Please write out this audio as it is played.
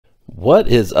What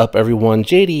is up, everyone?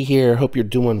 JD here. Hope you're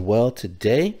doing well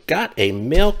today. Got a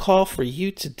mail call for you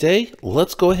today.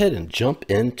 Let's go ahead and jump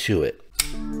into it.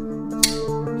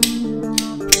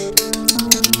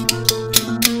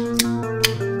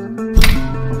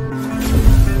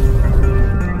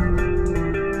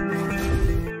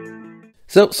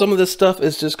 So some of this stuff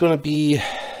is just going to be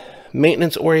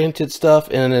maintenance oriented stuff,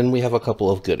 and then we have a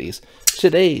couple of goodies.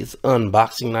 Today's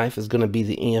unboxing knife is going to be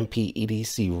the EMP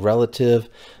EDC Relative.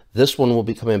 This one will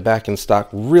be coming back in stock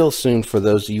real soon for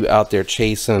those of you out there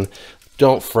chasing.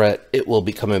 Don't fret, it will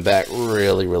be coming back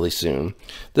really soon.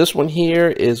 This one here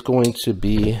is going to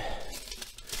be,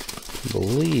 I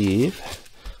believe,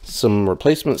 some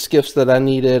replacement skiffs that I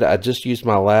needed. I just used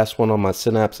my last one on my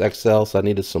Synapse XL, so I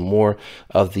needed some more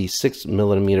of the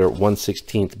 6mm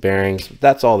 1/16 bearings.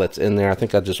 That's all that's in there. I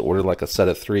think I just ordered like a set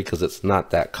of 3 because it's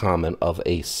not that common of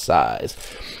a size.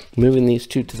 Moving these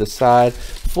two to the side.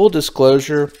 Full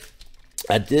disclosure,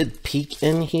 I did peek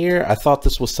in here. I thought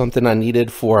this was something I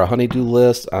needed for a honeydew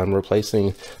list. I'm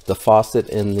replacing the faucet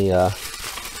in the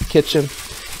kitchen,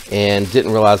 and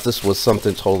didn't realize this was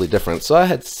something totally different. So I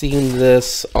had seen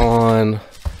this on,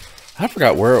 I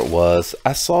forgot where it was.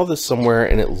 I saw this somewhere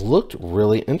and it looked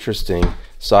really interesting,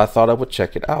 so I thought I would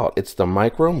check it out. It's the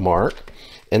Micro Mark,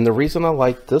 and the reason I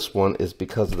like this one is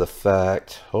because of the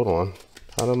fact, hold on,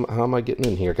 how am I getting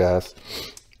in here, guys?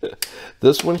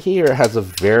 This one here has a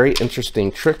very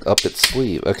interesting trick up its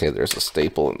sleeve. Okay, there's a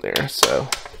staple in there, so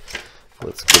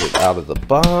let's get it out of the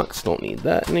box. Don't need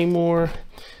that anymore.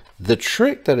 The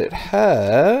trick that it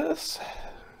has,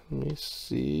 let me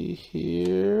see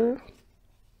here.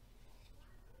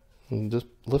 And just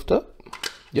lift up.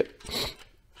 Yep.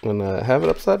 And have it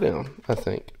upside down, I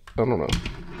think. I don't know.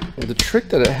 And the trick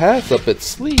that it has up its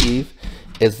sleeve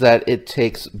is that it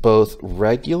takes both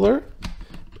regular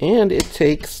and it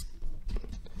takes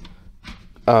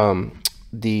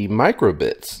the micro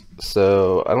bits.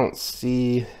 So I don't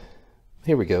see,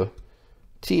 here we go,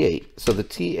 T8. So the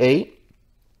T8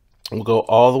 will go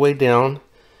all the way down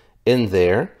in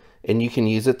there, and you can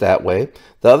use it that way.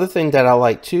 The other thing that I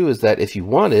like too is that if you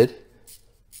wanted,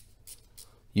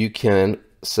 you can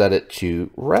set it to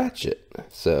ratchet.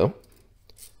 So,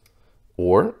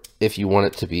 or if you want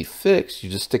it to be fixed, you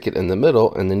just stick it in the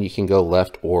middle and then you can go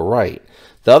left or right.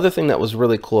 The other thing that was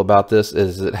really cool about this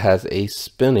is it has a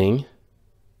spinning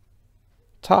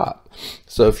top.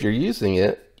 So if you're using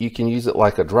it, you can use it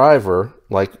like a driver,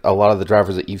 like a lot of the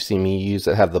drivers that you've seen me use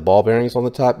that have the ball bearings on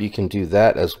the top. You can do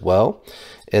that as well.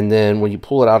 And then when you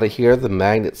pull it out of here, the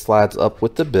magnet slides up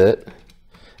with the bit.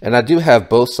 And I do have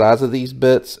both sides of these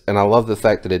bits, and I love the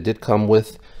fact that it did come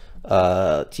with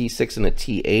T6 and a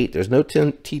T8. There's no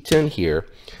T10 here.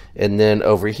 And then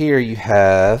over here you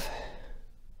have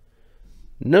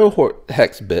no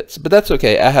hex bits, but that's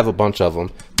okay. I have a bunch of them,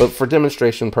 but for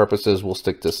demonstration purposes, we'll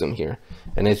stick this in here.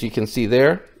 And as you can see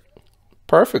there,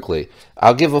 perfectly.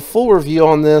 I'll give a full review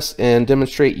on this and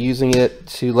demonstrate using it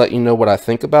to let you know what I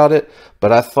think about it.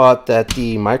 But I thought that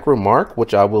the Micro Mark,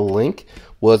 which I will link,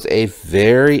 was a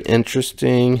very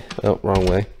interesting, oh, wrong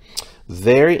way,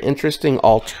 very interesting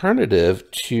alternative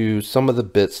to some of the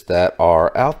bits that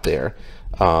are out there.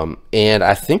 And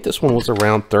I think this one was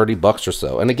around 30 bucks or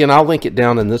so. And again, I'll link it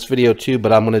down in this video too,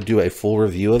 but I'm going to do a full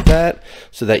review of that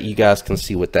so that you guys can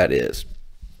see what that is.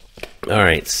 All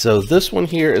right, so this one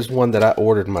here is one that I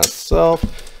ordered myself.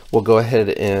 We'll go ahead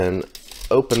and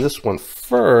open this one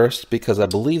first because I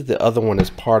believe the other one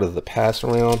is part of the pass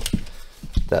around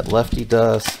that Lefty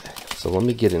does. So let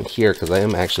me get in here because I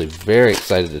am actually very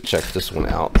excited to check this one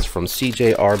out. It's from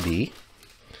CJRB,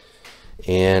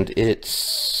 and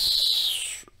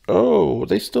it's, oh,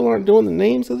 they still aren't doing the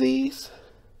names of these.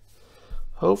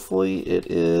 Hopefully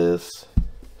it is.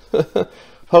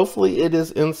 Hopefully it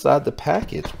is inside the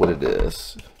package what it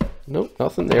is. Nope,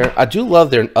 nothing there. I do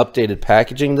love their updated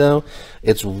packaging though.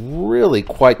 It's really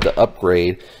quite the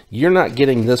upgrade. You're not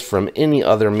getting this from any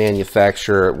other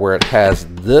manufacturer where it has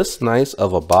this nice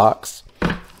of a box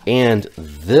and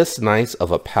this nice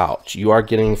of a pouch. You are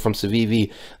getting from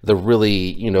Civivi the really,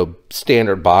 you know,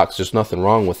 standard box. There's nothing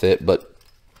wrong with it, but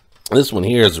this one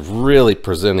here is really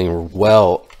presenting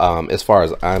well as far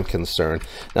as I'm concerned.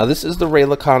 Now this is the Ray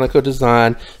Laconico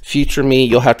design. Future me,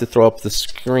 you'll have to throw up the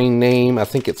screen name. I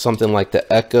think it's something like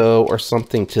the Echo or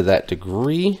something to that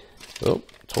degree. Oh,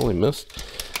 totally missed.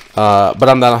 But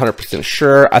I'm not 100%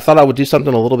 sure. I thought I would do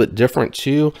something a little bit different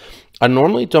too. I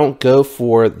normally don't go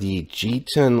for the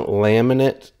G10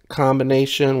 laminate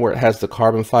combination where it has the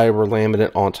carbon fiber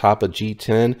laminate on top of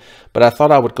G10, but I thought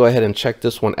I would go ahead and check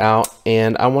this one out,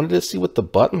 and I wanted to see what the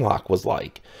button lock was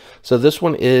like. So this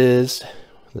one is,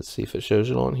 let's see if it shows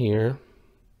it on here.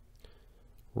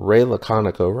 Ray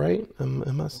Laconico, right?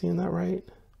 Am I seeing that right?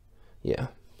 Yeah,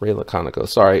 Ray Laconico.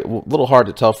 Sorry, a little hard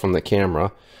to tell from the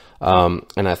camera.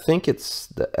 And I think it's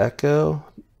the Echo.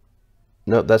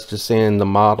 Nope, that's just saying the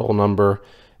model number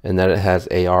and that it has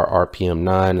AR RPM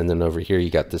 9. And then over here,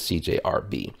 you got the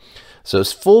CJRB. So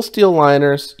it's full steel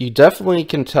liners. You definitely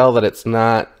can tell that it's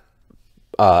not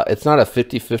a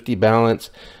 50-50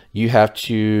 balance. You have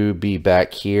to be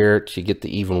back here to get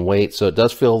the even weight. So it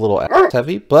does feel a little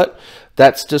heavy, but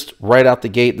that's just right out the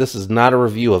gate. This is not a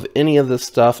review of any of this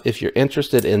stuff. If you're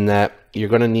interested in that, you're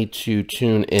going to need to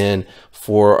tune in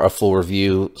for a full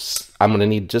review. I'm going to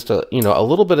need just a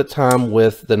little bit of time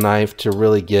with the knife to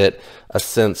really get a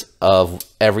sense of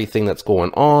everything that's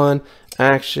going on.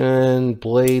 Action,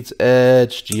 blades,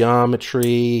 edge,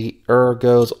 geometry,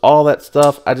 ergos, all that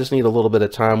stuff. I just need a little bit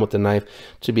of time with the knife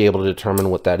to be able to determine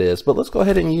what that is. But let's go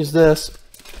ahead and use this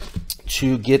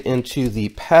to get into the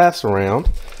pass around.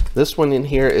 This one in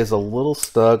here is a little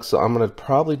snug, so I'm going to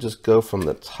probably just go from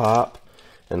the top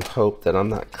and hope that I'm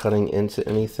not cutting into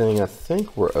anything. I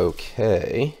think we're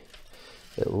okay.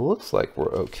 It looks like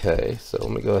we're okay. So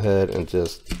let me go ahead and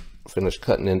just finish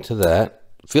cutting into that.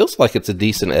 Feels like it's a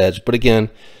decent edge, but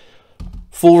again,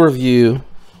 full review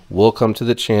will come to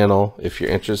the channel. If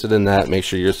you're interested in that, make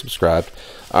sure you're subscribed.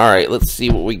 All right, let's see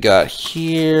what we got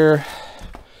here.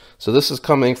 So this is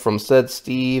coming from Said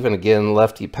Steve, and again,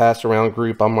 Lefty Pass Around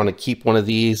Group. I'm going to keep one of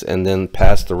these and then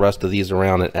pass the rest of these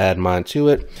around and add mine to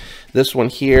it. This one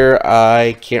here,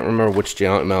 I can't remember which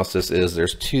Giant Mouse this is.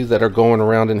 There's two that are going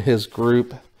around in his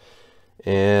group,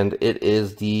 and it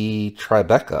is the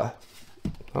Tribeca.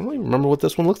 I don't even remember what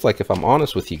this one looks like, if I'm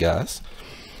honest with you guys.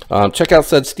 Check out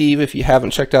Said Steve if you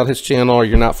haven't checked out his channel or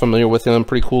you're not familiar with him.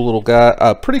 Pretty cool little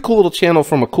guy. Pretty cool little channel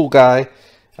from a cool guy.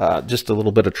 Just a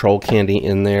little bit of troll candy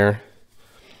in there.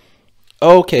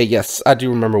 Okay, yes, I do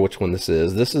remember which one this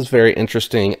is. This is very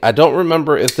interesting. I don't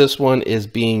remember if this one is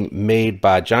being made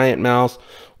by Giant Mouse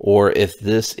or if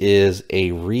this is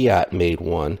a Riot made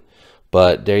one.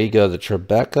 But there you go, the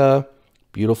Tribeca.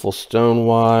 Beautiful stone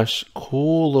wash,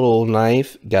 cool little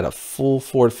knife. Got a full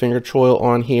forward finger choil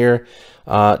on here.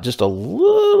 Just a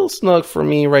little snug for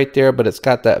me right there, but it's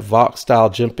got that Vox style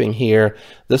jimping here.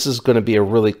 This is going to be a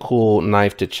really cool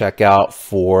knife to check out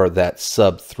for that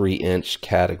sub 3-inch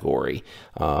category.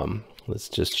 Let's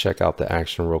just check out the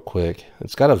action real quick.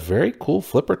 It's got a very cool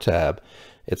flipper tab.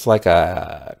 It's like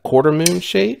a quarter moon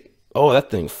shape. Oh, that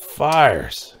thing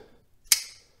fires.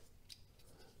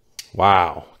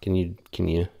 Wow. Can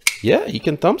you, yeah, you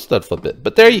can thumb stud flip it,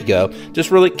 but there you go. Just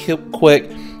really quick.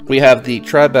 We have the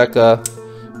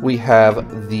Tribeca, we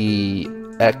have the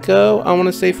Echo, I want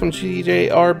to say from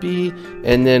CJRB,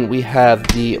 and then we have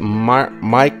the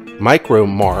Micro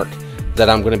Mark that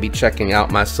I'm going to be checking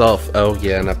out myself. Oh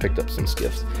yeah, and I picked up some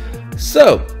skiffs.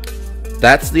 So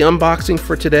that's the unboxing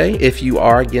for today. If you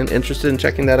are, again, interested in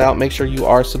checking that out, make sure you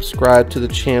are subscribed to the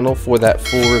channel for that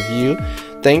full review.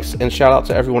 Thanks, and shout out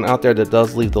to everyone out there that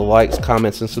does leave the likes,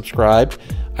 comments, and subscribe.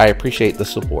 I appreciate the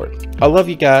support. I love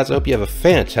you guys. I hope you have a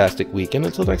fantastic weekend.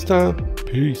 Until next time,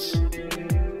 peace.